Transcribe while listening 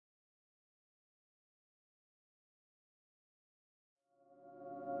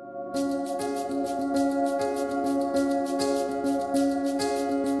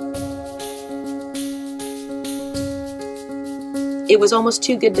it was almost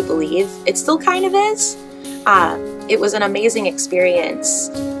too good to believe. It still kind of is. It was an amazing experience,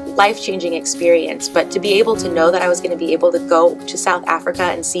 life-changing experience, but to be able to know that I was going to be able to go to South Africa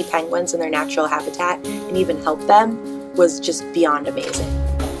and see penguins in their natural habitat and even help them was just beyond amazing.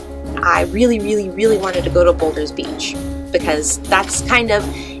 I really, really, really wanted to go to Boulders Beach, because that's kind of,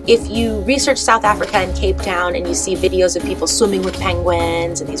 if you research South Africa and Cape Town and you see videos of people swimming with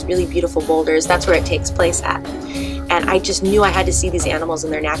penguins and these really beautiful boulders, that's where it takes place at. And I just knew I had to see these animals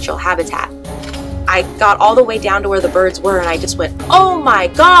in their natural habitat. I got all the way down to where the birds were and I just went, oh my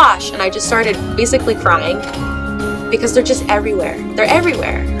gosh! And I just started basically crying, because they're just everywhere. They're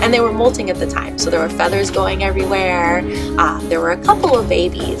everywhere. And they were molting at the time, so there were feathers going everywhere. There were a couple of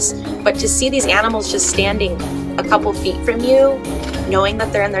babies, but to see these animals just standing a couple feet from you, knowing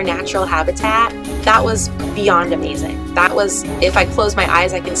that they're in their natural habitat, that was beyond amazing. That was, if I close my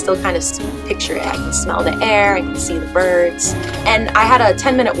eyes, I can still kind of picture it. I can smell the air, I can see the birds. And I had a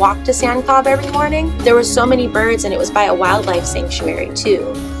 10-minute walk to Sand Cobb every morning. There were so many birds, and it was by a wildlife sanctuary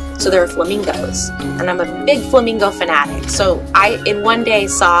too. So there were flamingos, and I'm a big flamingo fanatic. So I, in one day,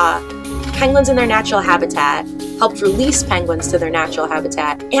 saw penguins in their natural habitat, helped release penguins to their natural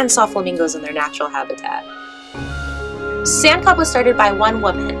habitat, and saw flamingos in their natural habitat. Sand Cobb was started by one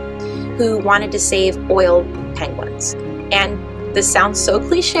woman who wanted to save oiled penguins. And this sounds so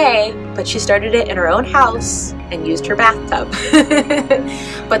cliche, but she started it in her own house and used her bathtub.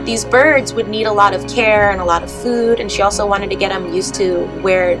 But these birds would need a lot of care and a lot of food, and she also wanted to get them used to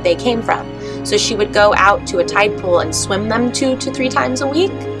where they came from. So she would go out to a tide pool and swim them 2 to 3 times a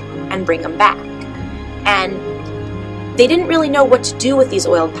week and bring them back. And they didn't really know what to do with these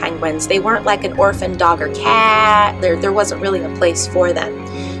oiled penguins. They weren't like an orphan dog or cat. There wasn't really a place for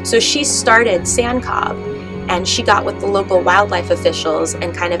them. So she started Sand Cobb, and she got with the local wildlife officials,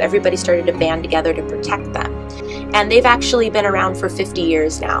 and kind of everybody started to band together to protect them. And they've actually been around for 50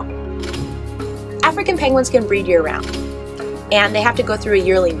 years now. African penguins can breed year-round, and they have to go through a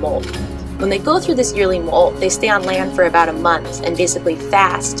yearly molt. When they go through this yearly molt, they stay on land for about a month and basically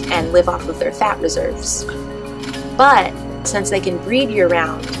fast and live off of their fat reserves. But since they can breed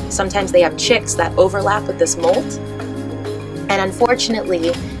year-round, sometimes they have chicks that overlap with this molt, and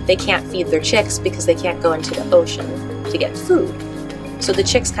unfortunately, they can't feed their chicks because they can't go into the ocean to get food. So the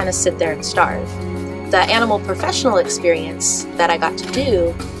chicks kind of sit there and starve. The animal professional experience that I got to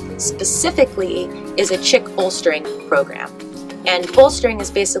do specifically is a chick bolstering program. And bolstering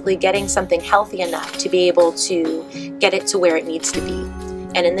is basically getting something healthy enough to be able to get it to where it needs to be.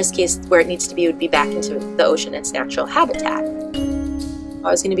 And in this case, where it needs to be would be back into the ocean, its natural habitat. I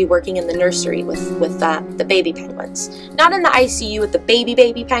was going to be working in the nursery with the baby penguins. Not in the ICU with the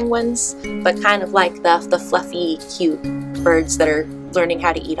baby penguins, but kind of like the fluffy, cute birds that are learning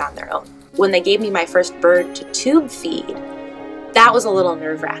how to eat on their own. When they gave me my first bird to tube feed, that was a little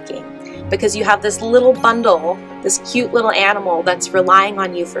nerve-wracking, because you have this little bundle, this cute little animal that's relying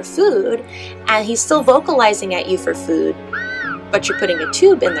on you for food, and he's still vocalizing at you for food, but you're putting a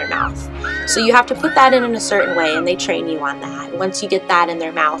tube in their mouth. So you have to put that in a certain way, and they train you on that. And once you get that in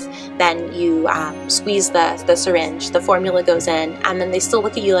their mouth, then you squeeze the syringe, the formula goes in, and then they still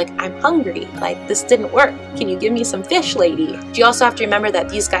look at you like, I'm hungry, like this didn't work. Can you give me some fish, lady? You also have to remember that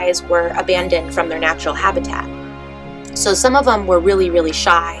these guys were abandoned from their natural habitat. So some of them were really, really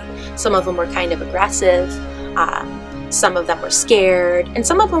shy. Some of them were kind of aggressive. Some of them were scared. And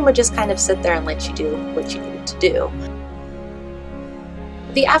some of them would just kind of sit there and let you do what you needed to do.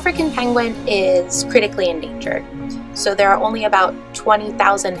 The African penguin is critically endangered, so there are only about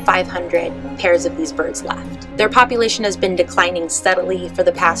 20,500 pairs of these birds left. Their population has been declining steadily for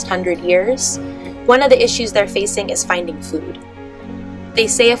the past 100 years. One of the issues they're facing is finding food. They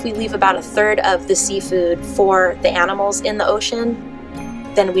say if we leave about 1/3 of the seafood for the animals in the ocean,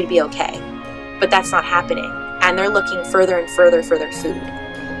 then we'd be okay. But that's not happening, and they're looking further and further for their food.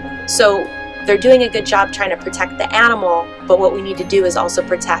 So they're doing a good job trying to protect the animal, but what we need to do is also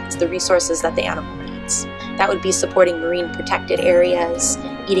protect the resources that the animal needs. That would be supporting marine protected areas,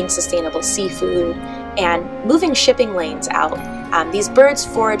 eating sustainable seafood, and moving shipping lanes out. These birds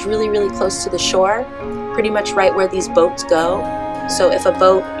forage really, really close to the shore, pretty much right where these boats go. So if a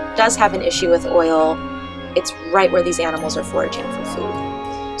boat does have an issue with oil, it's right where these animals are foraging for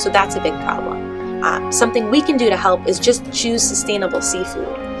food. So that's a big problem. Something we can do to help is just choose sustainable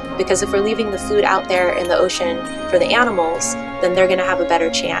seafood. Because if we're leaving the food out there in the ocean for the animals, then they're going to have a better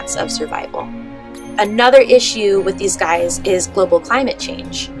chance of survival. Another issue with these guys is global climate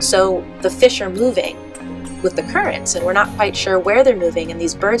change. So the fish are moving with the currents, and we're not quite sure where they're moving, and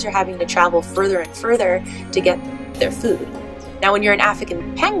these birds are having to travel further and further to get their food. Now, when you're an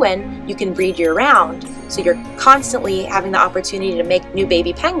African penguin, you can breed year-round, So you're constantly having the opportunity to make new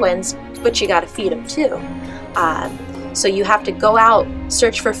baby penguins, but you gotta feed them too. So you have to go out,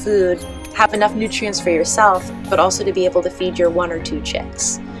 search for food, have enough nutrients for yourself, but also to be able to feed your 1 or 2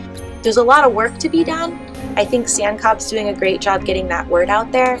 chicks. There's a lot of work to be done. I think Sandcob's doing a great job getting that word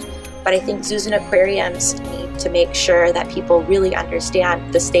out there, but I think zoos and aquariums need to make sure that people really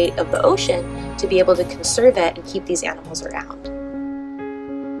understand the state of the ocean to be able to conserve it and keep these animals around.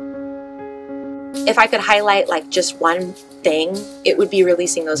 If I could highlight like just one thing, it would be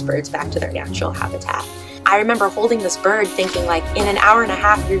releasing those birds back to their natural habitat. I remember holding this bird thinking like, in an hour and a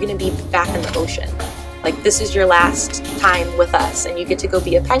half, you're gonna be back in the ocean. Like, this is your last time with us and you get to go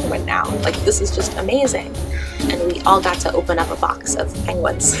be a penguin now. Like, this is just amazing. And we all got to open up a box of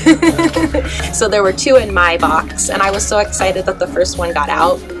penguins. So there were 2 in my box, and I was so excited that the first one got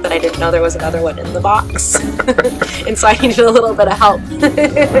out that I didn't know there was another one in the box. And so I needed a little bit of help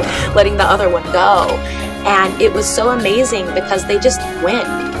letting the other one go. And it was so amazing because they just went.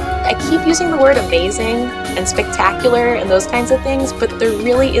 I keep using the word amazing and spectacular and those kinds of things, but there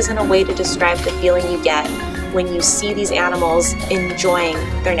really isn't a way to describe the feeling you get when you see these animals enjoying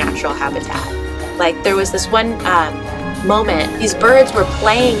their natural habitat. Like, there was this one moment, these birds were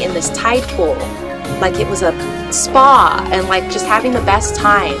playing in this tide pool like it was a spa, and like just having the best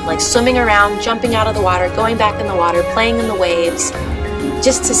time, like swimming around, jumping out of the water, going back in the water, playing in the waves.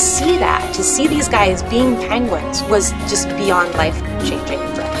 Just to see that, to see these guys being penguins was just beyond life-changing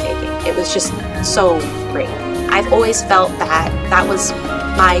and breathtaking. It was just so great. I've always felt that that was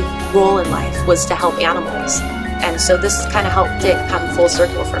my role in life, was to help animals. And so this kind of helped it come full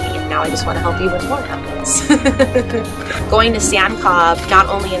circle for me, and now I just want to help even more animals. Going to Sandcob not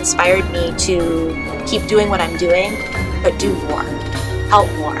only inspired me to keep doing what I'm doing, but do more,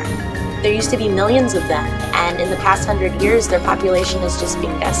 help more. There used to be millions of them, and in the past 100 years, their population is just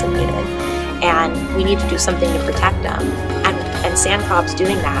being decimated, and we need to do something to protect them. And Sandcob's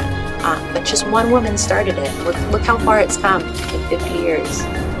doing that, but just one woman started it. Look how far it's come in 50 years.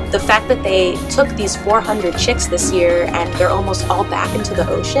 The fact that they took these 400 chicks this year and they're almost all back into the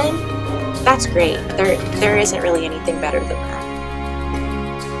ocean, that's great. There isn't really anything better than that.